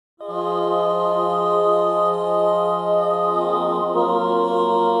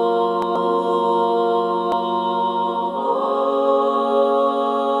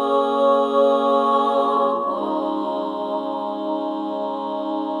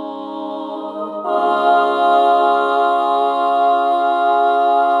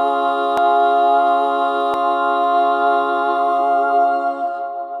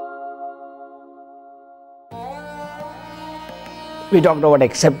we talked about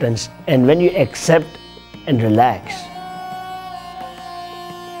acceptance, and when you accept and relax,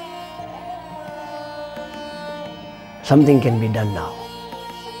 something can be done now.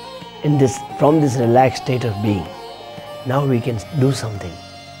 From this relaxed state of being, now we can do something.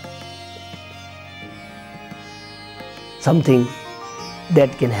 Something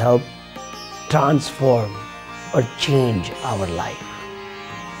that can help transform or change our life.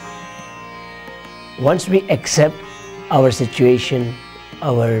 Once we accept our situation,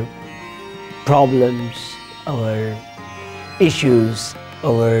 our problems, our issues,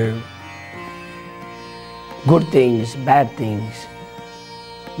 our good things, bad things,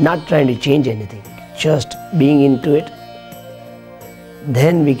 not trying to change anything, just being into it,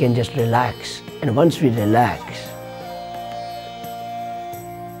 then we can just relax. And once we relax,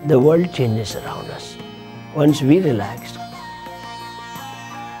 the world changes around us. Once we relax,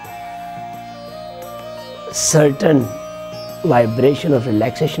 certain vibration of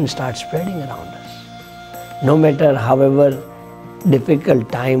relaxation starts spreading around us. No matter however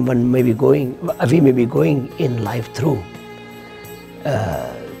difficult time we may be going in life through,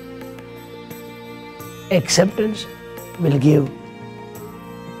 acceptance will give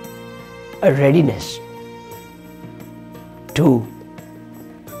a readiness to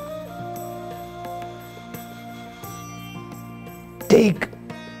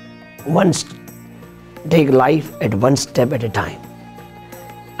take life at one step at a time.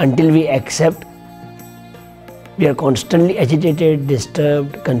 Until we accept, we are constantly agitated,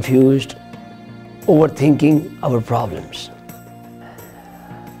 disturbed, confused, overthinking our problems.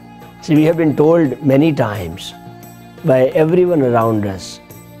 See, we have been told many times by everyone around us,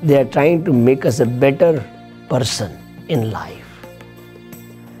 they are trying to make us a better person in life.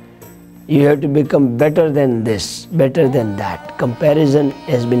 You have to become better than this, better than that. Comparison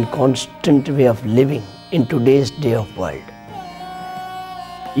has been constant way of living in today's day of world.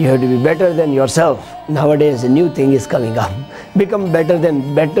 You have to be better than yourself. Nowadays a new thing is coming up. Become better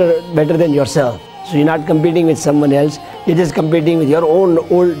than yourself. So you're not competing with someone else, you're just competing with your own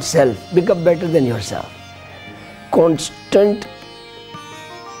old self. Become better than yourself. Constant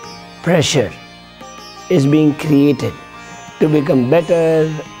pressure is being created to become better,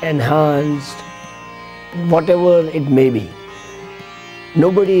 enhanced, whatever it may be.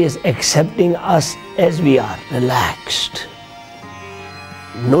 Nobody is accepting us as we are, relaxed.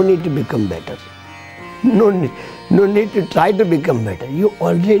 No need to become better. No need to try to become better. You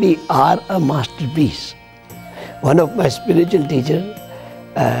already are a masterpiece. One of my spiritual teachers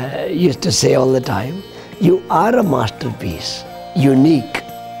used to say all the time, you are a masterpiece, unique.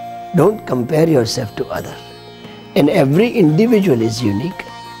 Don't compare yourself to others. And every individual is unique,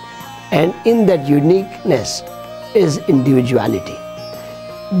 and in that uniqueness is individuality.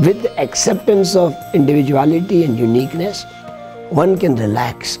 With the acceptance of individuality and uniqueness, one can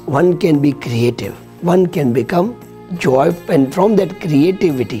relax, one can be creative, one can become joyful, and from that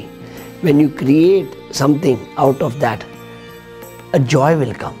creativity, when you create something out of that, a joy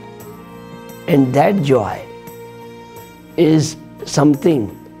will come. And that joy is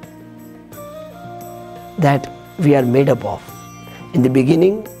something that we are made up of. In the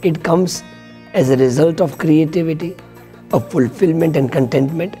beginning, it comes as a result of creativity, of fulfillment and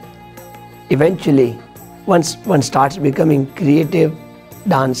contentment. Eventually, once one starts becoming creative,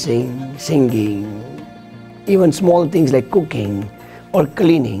 dancing, singing, even small things like cooking or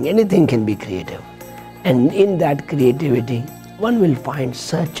cleaning, anything can be creative. And in that creativity, one will find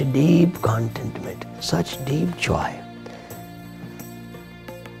such deep contentment, such deep joy.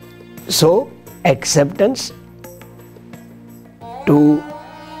 So, acceptance to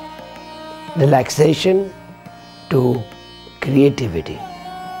relaxation to creativity.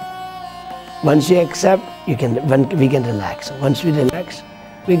 Once you accept, we can relax. Once we relax,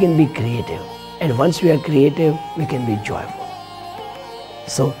 we can be creative. And once we are creative, we can be joyful.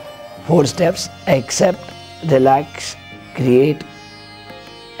 So, 4 steps: accept, relax, create,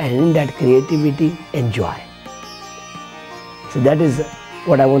 and in that creativity, enjoy. So that is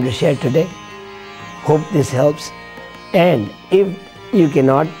what I want to share today. Hope this helps. And if you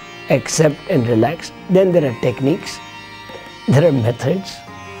cannot accept and relax, then there are techniques, there are methods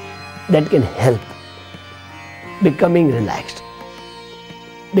that can help becoming relaxed,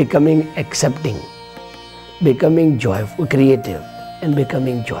 becoming accepting, becoming joyful, creative, and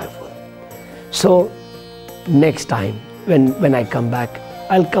becoming joyful. So next time when I come back,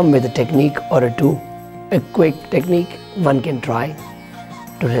 I'll come with a technique or two, a quick technique one can try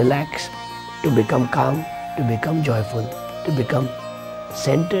to relax, to become calm, to become joyful, to become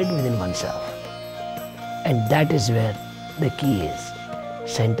centered within oneself. And that is where the key is,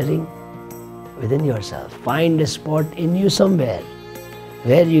 centering within yourself. Find a spot in you somewhere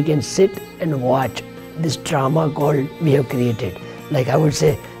where you can sit and watch this drama called we have created. Like I would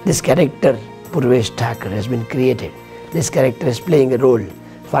say, this character, Poorvesh Thakkar, has been created. This character is playing a role.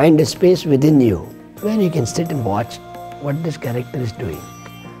 Find a space within you where you can sit and watch what this character is doing.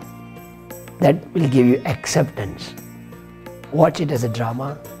 That will give you acceptance. Watch it as a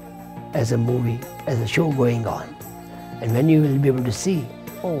drama, as a movie, as a show going on. And when you will be able to see,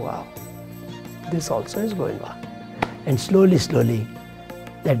 oh wow, this also is going on. And slowly, slowly,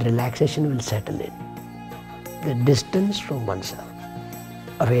 that relaxation will settle in. The distance from oneself,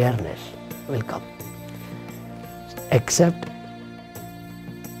 awareness will come. Accept,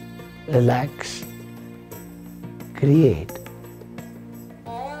 relax, create,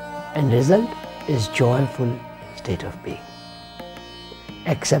 and result is joyful state of being.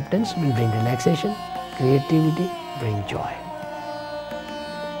 Acceptance will bring relaxation, creativity bring joy.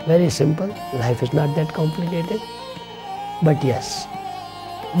 Very simple, life is not that complicated, but yes,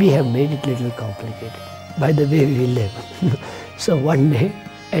 we have made it little complicated by the way we live. So one day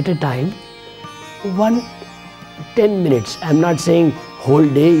at a time, 10 minutes, I'm not saying whole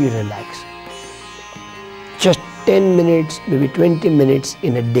day you relax, just 10 minutes, maybe 20 minutes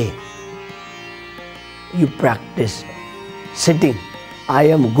in a day, you practice sitting. I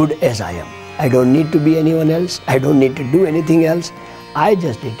am good as I am. I don't need to be anyone else. I don't need to do anything else. I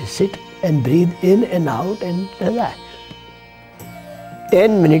just need to sit and breathe in and out and relax.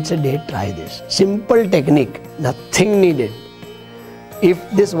 10 minutes a day, try this. Simple technique, nothing needed. If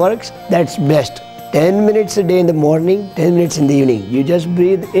this works, that's best. 10 minutes a day in the morning, 10 minutes in the evening. You just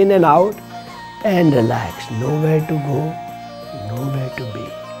breathe in and out and relax. Nowhere to go, nowhere to be.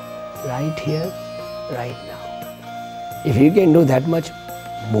 Right here, right now. If you can do that much,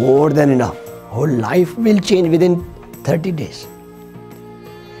 more than enough. Whole life will change within 30 days.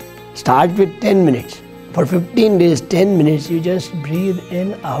 Start with 10 minutes. For 15 days, 10 minutes, you just breathe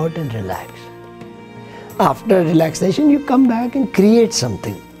in, out and relax. After relaxation, you come back and create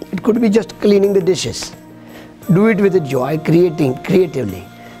something. It could be just cleaning the dishes. Do it with a joy, creating creatively.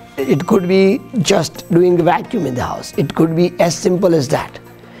 It could be just doing a vacuum in the house. It could be as simple as that.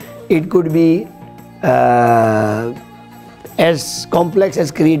 It could be as complex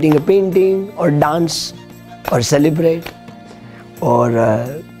as creating a painting or dance or celebrate or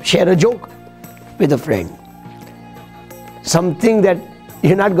share a joke with a friend. Something that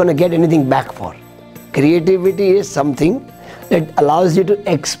you're not going to get anything back for. Creativity is something that allows you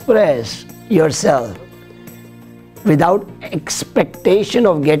to express yourself without expectation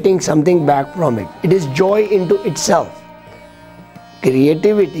of getting something back from it. It is joy into itself.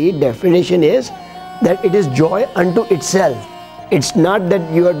 Creativity definition is that it is joy unto itself. It's not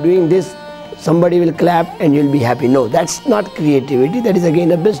that you are doing this, somebody will clap and you'll be happy. No, that's not creativity, that is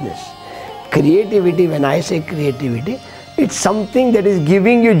again a business. Creativity, when I say creativity, it's something that is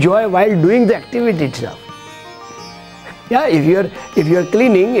giving you joy while doing the activity itself. Yeah, if you're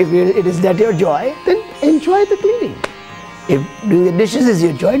cleaning, if it is that your joy, then enjoy the cleaning. If doing the dishes is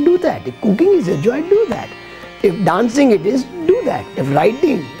your joy, do that. If cooking is your joy, do that. If dancing it is, do that. If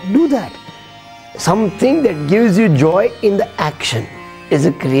writing, do that. Something that gives you joy in the action is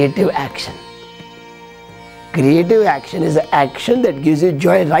a creative action. Creative action is an action that gives you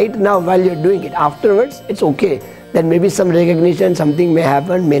joy right now while you're doing it. Afterwards, it's okay. Then maybe some recognition, something may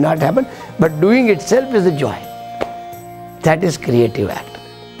happen, may not happen, but doing itself is a joy. That is creative act.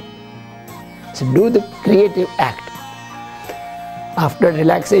 So do the creative act. After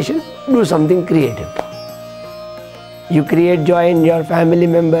relaxation, do something creative. You create joy in your family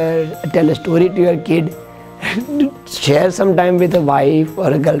member, tell a story to your kid, share some time with a wife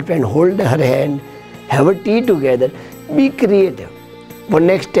or a girlfriend, hold her hand, have a tea together, be creative for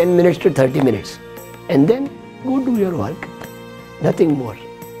next 10 minutes to 30 minutes and then go do your work. Nothing more,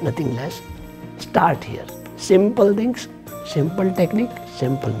 nothing less. Start here. Simple things, simple technique,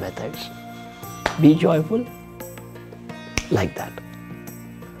 simple methods. Be joyful like that.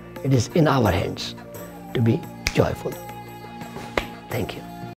 It is in our hands to be joyful. Thank you.